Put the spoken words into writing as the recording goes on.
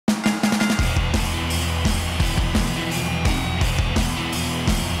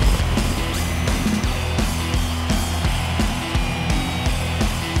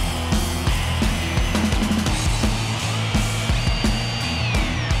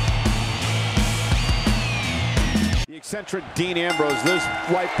eccentric Dean Ambrose lives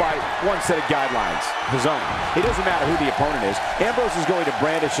life by one set of guidelines, his own. It doesn't matter who the opponent is. Ambrose is going to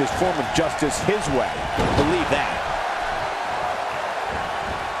brandish his form of justice his way. Believe that.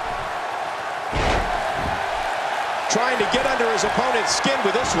 Trying to get under his opponent's skin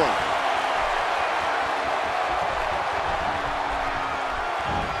with this one.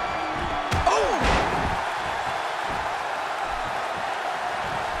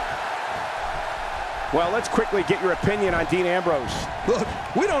 Well, let's quickly get your opinion on Dean Ambrose. Look,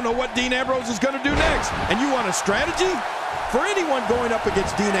 we don't know what Dean Ambrose is going to do next. And you want a strategy? For anyone going up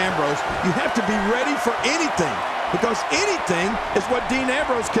against Dean Ambrose, you have to be ready for anything. Because anything is what Dean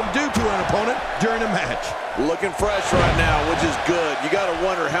Ambrose can do to an opponent during a match. Looking fresh right now, which is good. You got to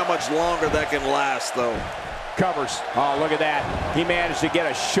wonder how much longer that can last, though. Covers. Oh, look at that. He managed to get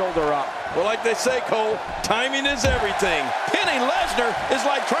a shoulder up. Well, like they say, Cole, timing is everything. Pinning Lesnar is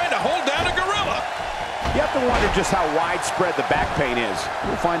like trying to hold down a gorilla. You have to wonder just how widespread the back pain is.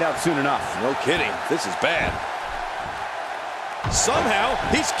 We'll find out soon enough. No kidding. This is bad. Somehow,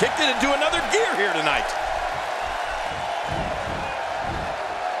 he's kicked it into another gear here tonight.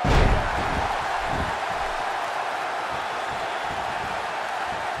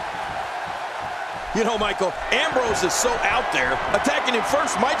 You know, Michael, Ambrose is so out there, attacking him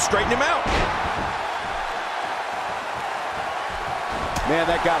first might straighten him out. Man,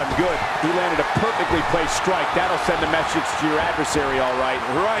 that got him good. He landed a perfectly placed strike. That'll send a message to your adversary, all right.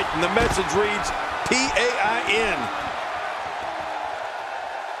 Right, and the message reads, P-A-I-N.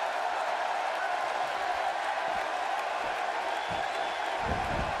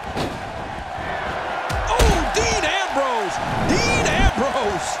 Oh, Dean Ambrose! Dean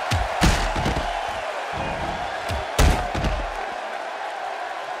Ambrose!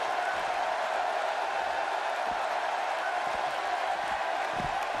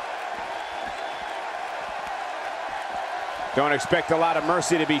 Don't expect a lot of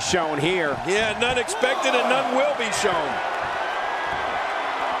mercy to be shown here. Yeah, none expected and none will be shown.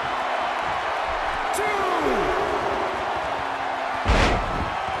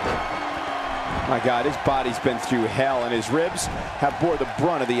 My God, his body's been through hell, and his ribs have bore the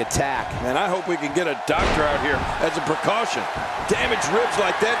brunt of the attack. And I hope we can get a doctor out here as a precaution. Damaged ribs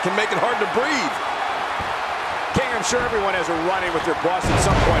like that can make it hard to breathe. King, I'm sure everyone has a run-in with their boss at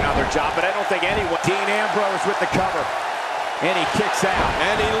some point on their job, but I don't think anyone. Dean Ambrose with the cover. And he kicks out.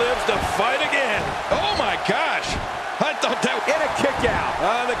 And he lives to fight again. Oh, my gosh. I thought that... And a kick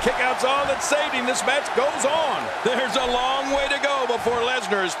out. The kick out's all that saved him. This match goes on. There's a long way to go before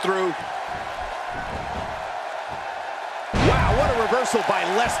Lesnar is through. Wow, what a reversal by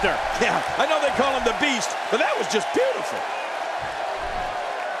Lesnar. Yeah, I know they call him the Beast, but that was just beautiful.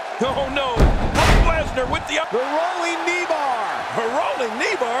 Oh, no. Brock Lesnar with the rolling knee bar. A rolling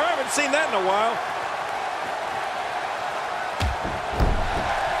knee bar? I haven't seen that in a while.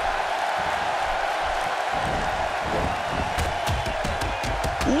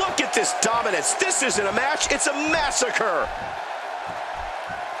 Look at this dominance. This isn't a match, it's a massacre.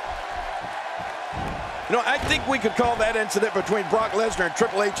 You know, I think we could call that incident between Brock Lesnar and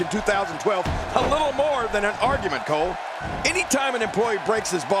Triple H in 2012 a little more than an argument, Cole. Anytime an employee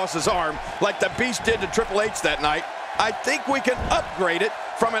breaks his boss's arm, like the Beast did to Triple H that night, I think we can upgrade it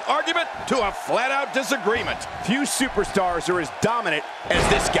from an argument to a flat-out disagreement. Few superstars are as dominant as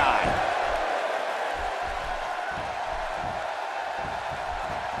this guy.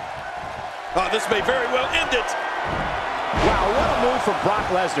 Oh, this may very well end it. Wow, what a move from Brock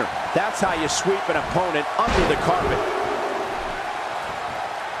Lesnar. That's how you sweep an opponent under the carpet.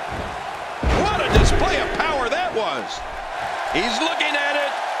 What a display of power that was. He's looking at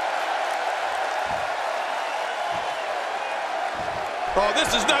it. Oh,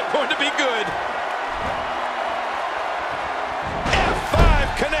 this is not going to be good.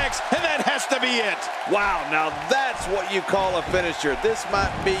 F5 connects, and that has to be it. Wow, now that's what you call a finisher. This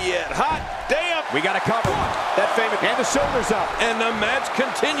might be it. Hot damn. We got to cover that famous, and the shoulders up. And the match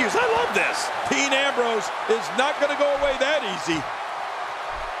continues. I love this. Dean Ambrose is not going to go away that easy.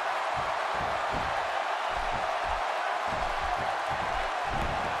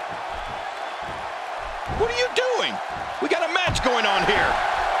 What are you doing? We got a match going on here.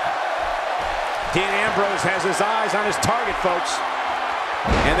 Dean Ambrose has his eyes on his target, folks.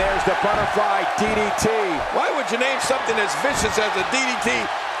 And there's the butterfly DDT. Why would you name something as vicious as a DDT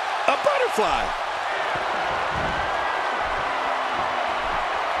a butterfly?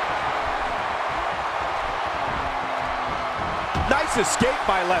 Nice escape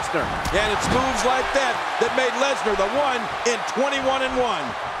by Lesnar. And it's moves like that that made Lesnar the one in 21-1.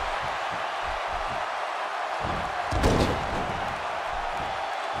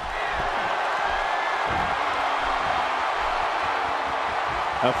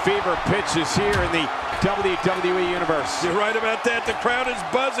 A fever pitch is here in the WWE Universe. You're right about that. The crowd is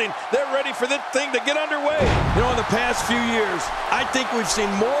buzzing. They're ready for this thing to get underway. You know, in the past few years, I think we've seen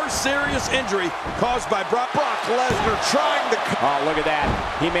more serious injury caused by Brock Lesnar trying to... Oh, look at that.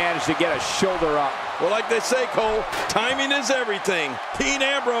 He managed to get a shoulder up. Well, like they say, Cole, timing is everything. Dean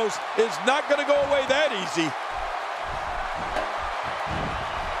Ambrose is not going to go away that easy.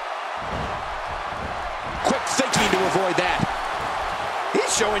 Quick thinking to avoid that. He's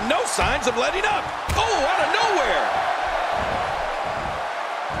showing no signs of letting up. Oh, out of nowhere.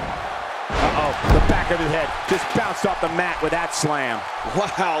 Uh-oh, the back of his head just bounced off the mat with that slam.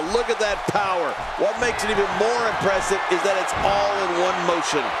 Wow, look at that power. What makes it even more impressive is that it's all in one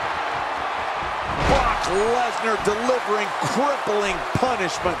motion. Brock Lesnar delivering crippling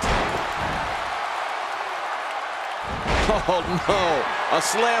punishment. Oh, no. A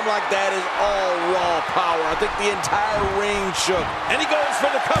slam like that is all raw power. I think the entire ring shook. And he goes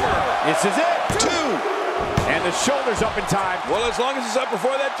for the cover. This is it. 2. And the shoulder's up in time. Well, as long as he's up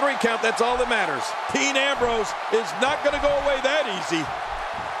before that 3 count, that's all that matters. Dean Ambrose is not going to go away that easy.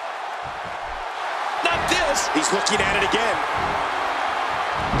 Not this. He's looking at it again.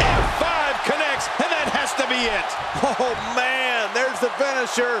 F5 connects, and that has to be it. Oh, man, there's the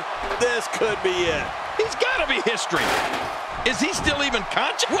finisher. This could be it. He's got to be history. Is he still even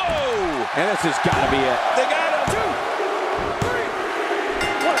conscious? Whoa! And this has got to be it. They got him. 2,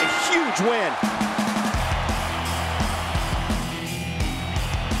 3. What a huge win.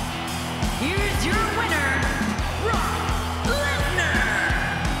 Here's your winner, Brock Lesnar.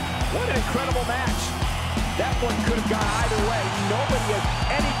 What an incredible match. That one could have gone either way. Nobody has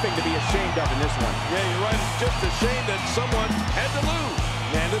anything to be ashamed of in this one. Yeah, you're right. It's just a shame that someone had to lose.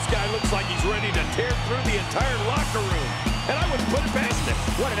 Man, this guy looks like he's ready to tear through the entire locker room. And I wouldn't put it past him.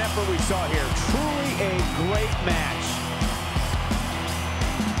 What an effort we saw here. Truly a great match.